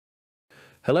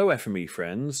Hello FME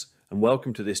friends, and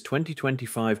welcome to this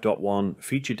 2025.1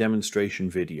 feature demonstration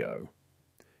video.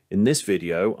 In this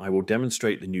video, I will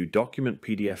demonstrate the new Document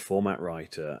PDF format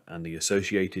writer and the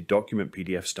associated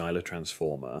DocumentPDFStyler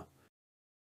transformer.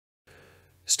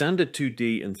 Standard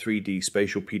 2D and 3D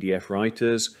spatial PDF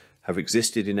writers have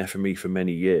existed in FME for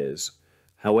many years.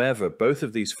 However, both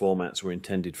of these formats were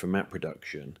intended for map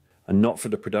production and not for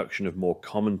the production of more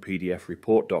common PDF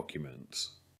report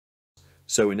documents.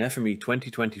 So in FME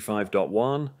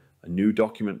 2025.1, a new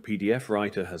document PDF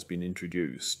writer has been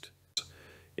introduced.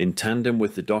 In tandem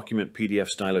with the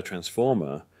DocumentPDFStyler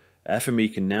transformer,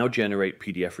 FME can now generate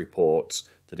PDF reports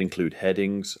that include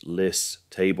headings, lists,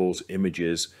 tables,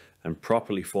 images, and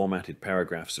properly formatted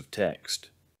paragraphs of text.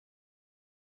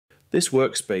 This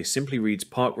workspace simply reads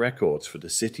park records for the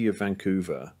City of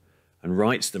Vancouver and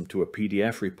writes them to a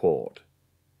PDF report.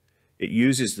 It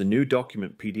uses the new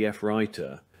document PDF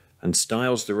writer and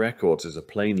styles the records as a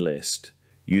plain list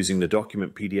using the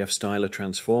DocumentPDFStyler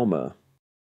transformer.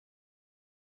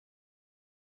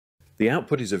 The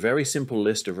output is a very simple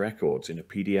list of records in a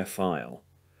PDF file.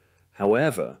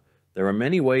 However, there are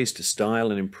many ways to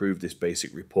style and improve this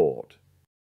basic report.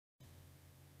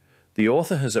 The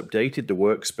author has updated the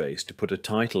workspace to put a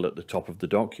title at the top of the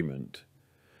document.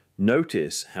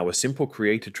 Notice how a simple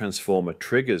creator transformer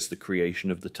triggers the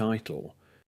creation of the title.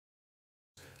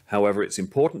 However, it's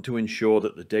important to ensure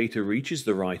that the data reaches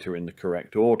the writer in the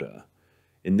correct order.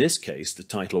 In this case, the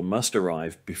title must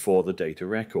arrive before the data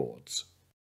records.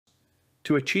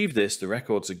 To achieve this, the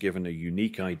records are given a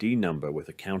unique ID number with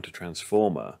a counter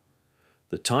transformer.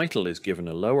 The title is given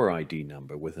a lower ID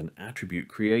number with an attribute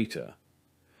creator.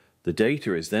 The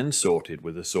data is then sorted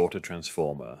with a sorter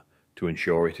transformer to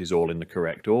ensure it is all in the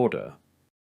correct order.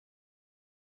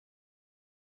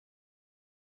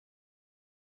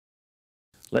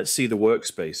 Let's see the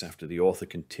workspace after the author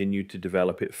continued to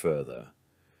develop it further.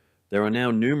 There are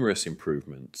now numerous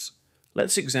improvements.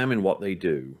 Let's examine what they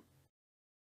do.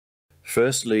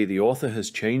 Firstly, the author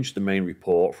has changed the main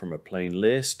report from a plain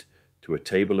list to a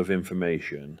table of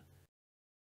information.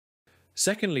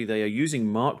 Secondly, they are using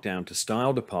Markdown to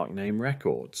style the park name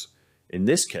records. In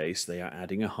this case, they are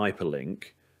adding a hyperlink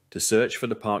to search for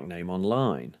the park name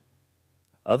online.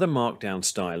 Other Markdown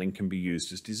styling can be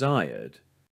used as desired.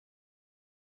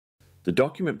 The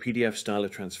DocumentPDFStyler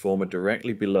transformer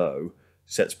directly below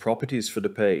sets properties for the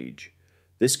page.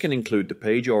 This can include the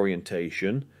page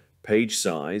orientation, page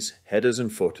size, headers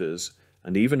and footers,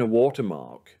 and even a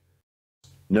watermark.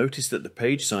 Notice that the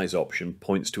page size option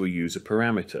points to a user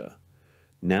parameter.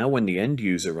 Now when the end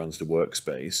user runs the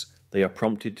workspace, they are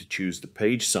prompted to choose the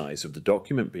page size of the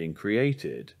document being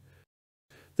created.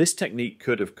 This technique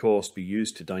could, of course, be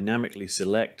used to dynamically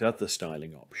select other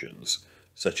styling options,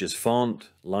 such as font,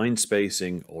 line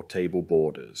spacing, or table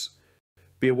borders.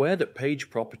 Be aware that page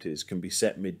properties can be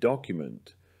set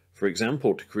mid-document, for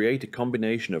example, to create a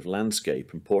combination of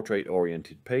landscape and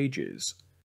portrait-oriented pages.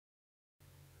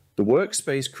 The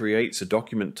workspace creates a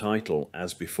document title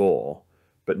as before,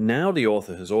 but now the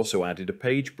author has also added a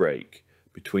page break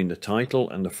between the title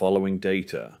and the following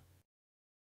data.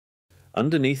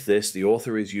 Underneath this, the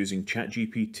author is using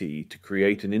ChatGPT to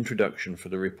create an introduction for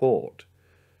the report.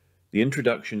 The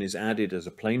introduction is added as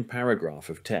a plain paragraph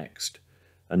of text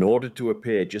and ordered to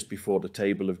appear just before the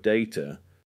table of data.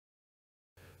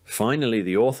 Finally,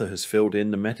 the author has filled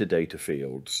in the metadata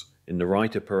fields in the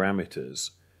writer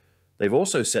parameters. They've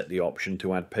also set the option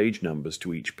to add page numbers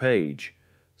to each page,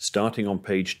 starting on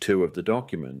page 2 of the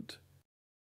document.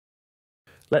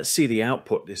 Let's see the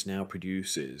output this now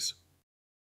produces.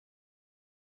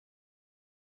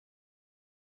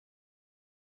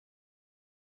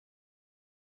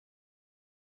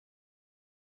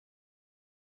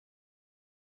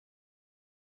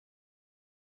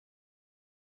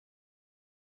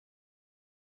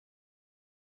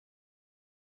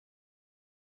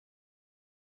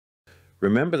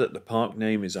 Remember that the park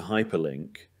name is a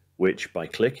hyperlink, which, by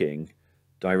clicking,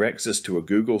 directs us to a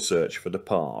Google search for the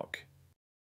park.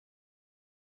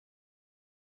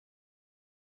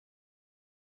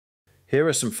 Here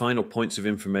are some final points of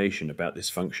information about this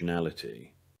functionality.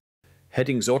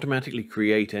 Headings automatically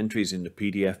create entries in the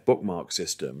PDF bookmark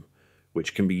system,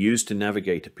 which can be used to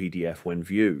navigate a PDF when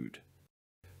viewed.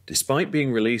 Despite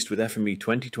being released with FME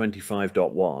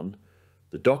 2025.1,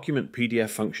 the document PDF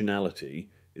functionality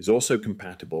is also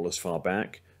compatible as far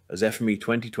back as FME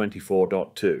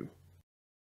 2024.2.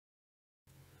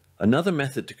 Another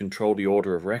method to control the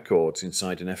order of records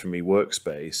inside an FME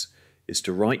workspace is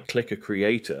to right-click a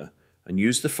creator and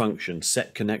use the function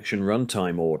Set Connection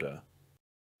Runtime Order.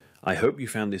 I hope you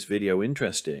found this video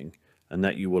interesting and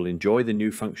that you will enjoy the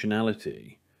new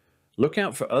functionality. Look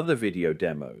out for other video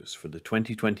demos for the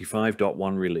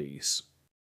 2025.1 release.